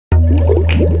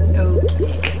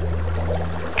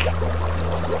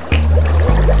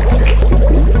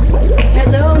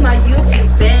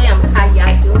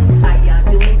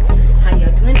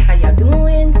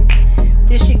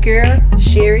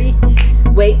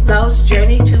y'all's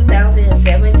journey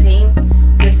 2017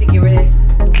 just to get ready to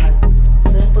do my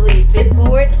Simply Fit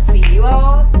board for you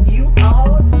all.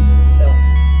 So,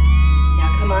 now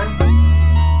come on.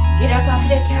 Get up off of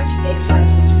that couch and exercise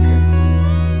with your girl.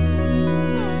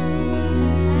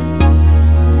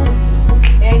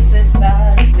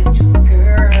 Exercise with your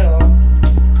girl.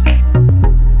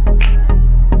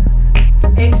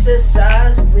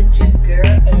 Exercise with your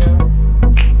girl.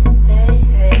 Hey,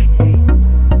 hey, hey.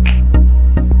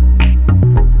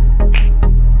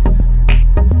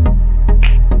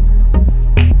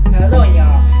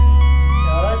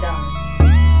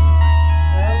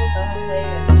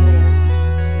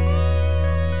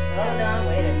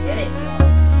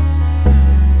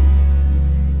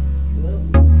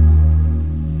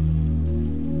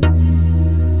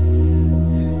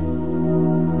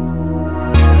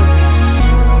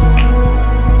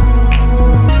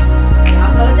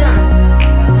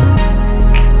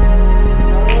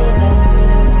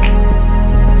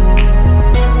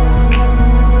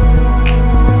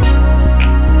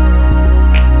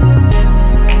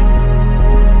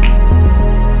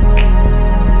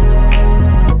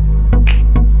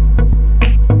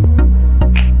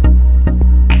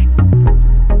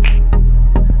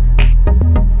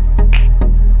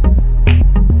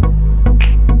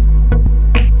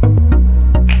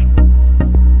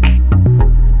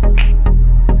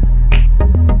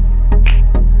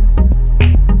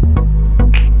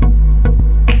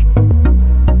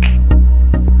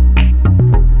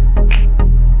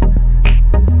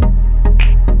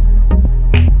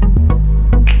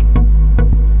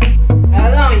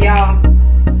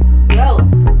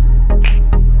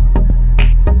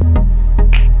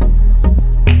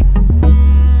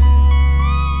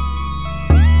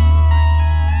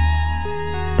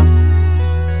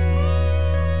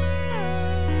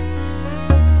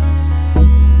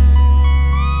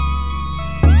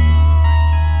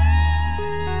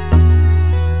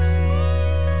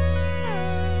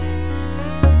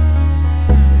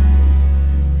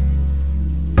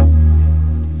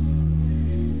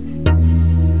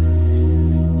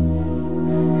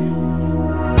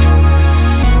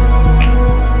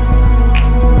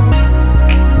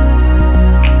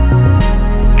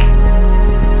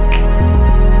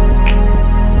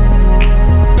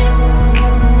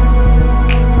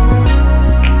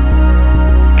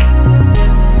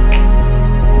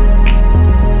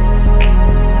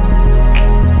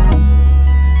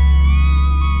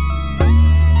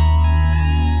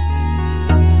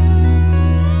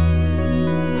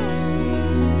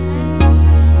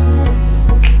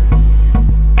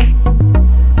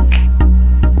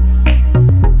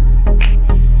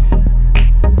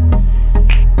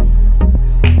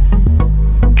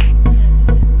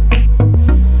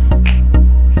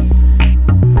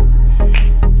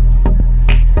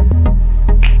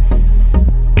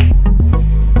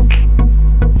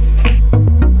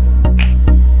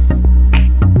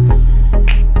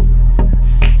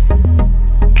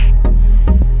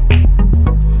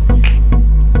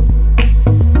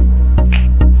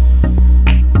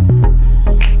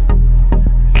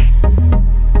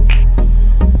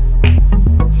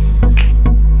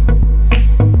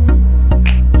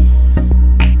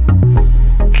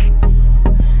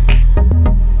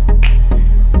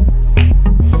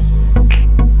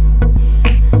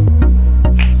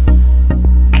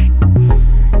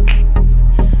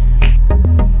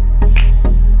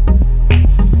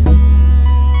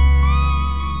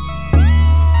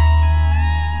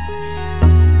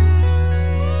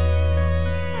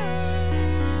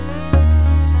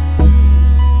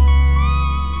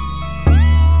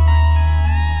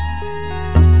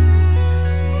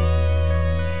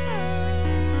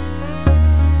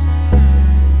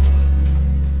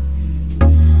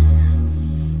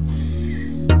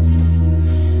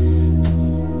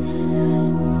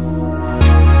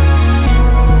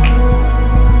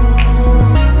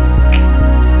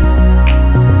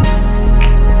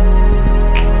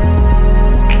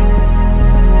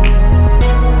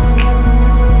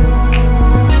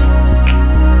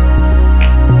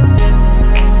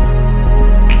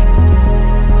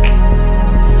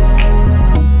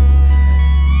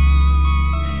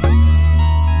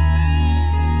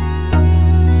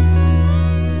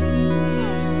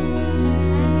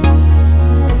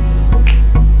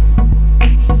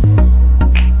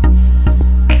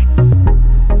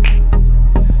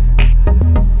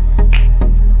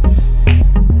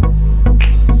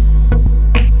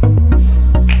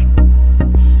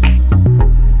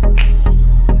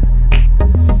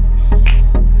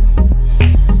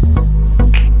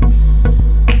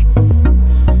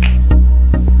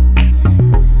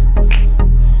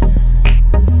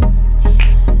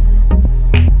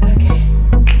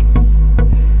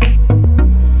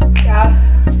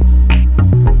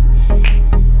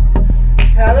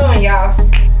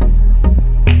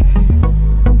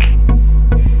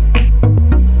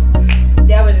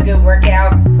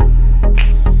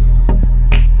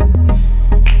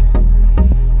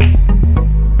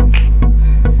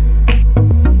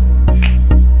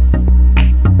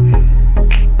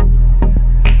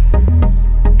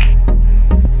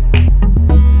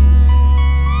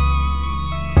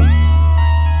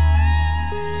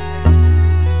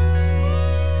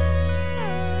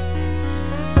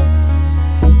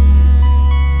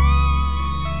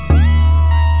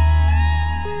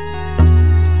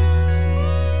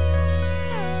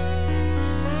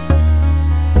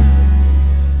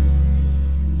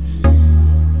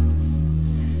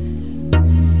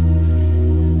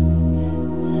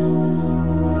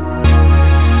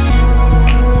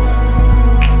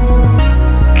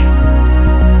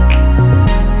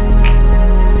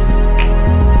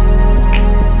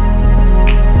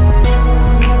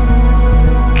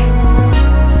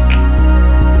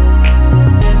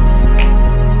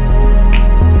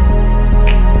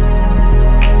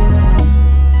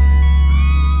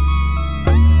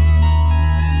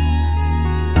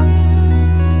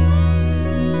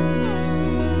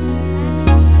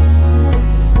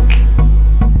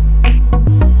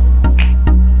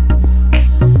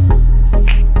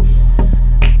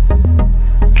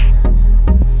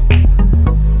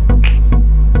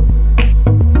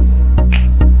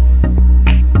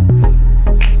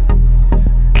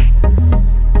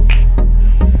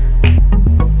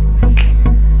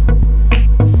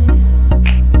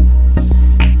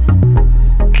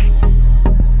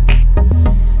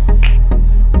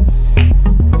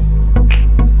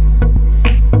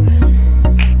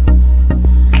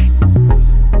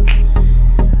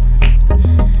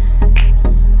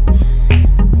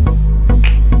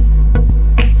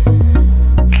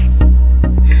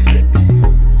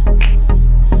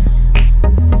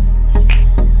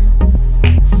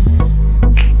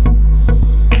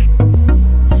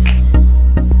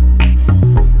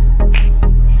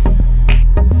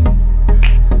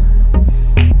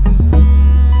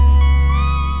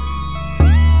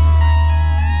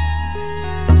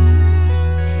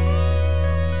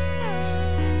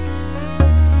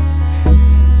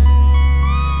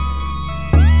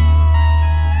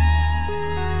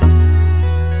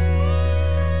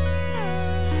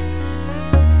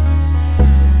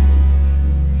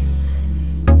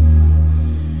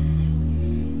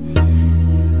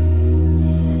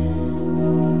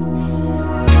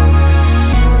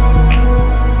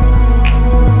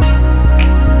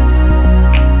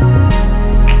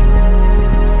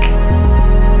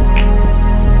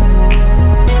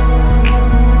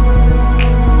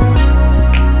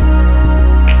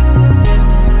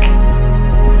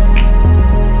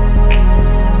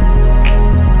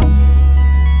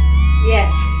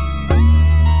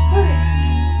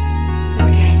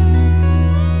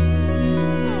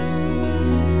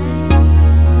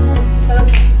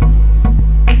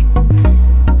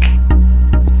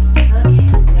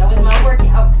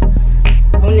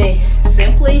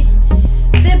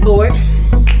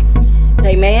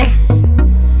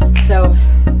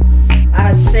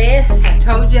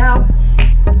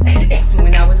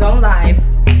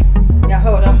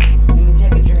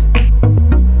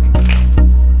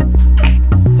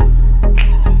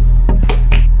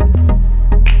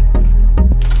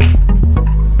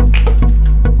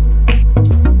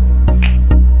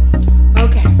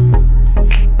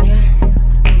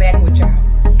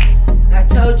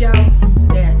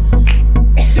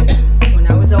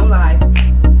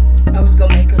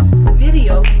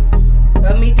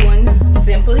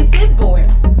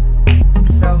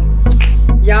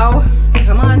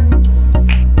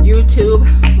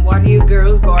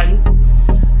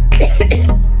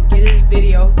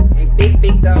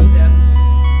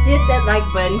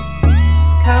 like button,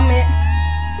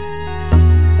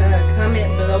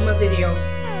 comment below my video,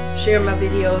 share my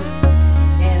videos,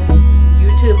 and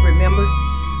YouTube, remember,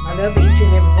 I love each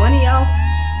and every one of y'all.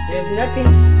 There's nothing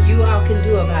you all can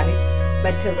do about it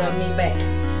but to love me back.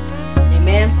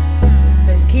 Amen.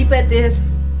 Let's keep at this.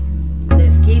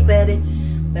 Let's keep at it.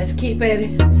 Let's keep at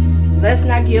it. Let's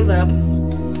not give up.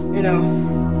 You know,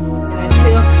 and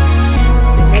until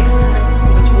the next time,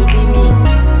 which will be me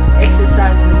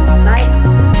exercising my life,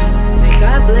 may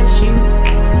God bless you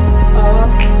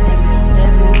all.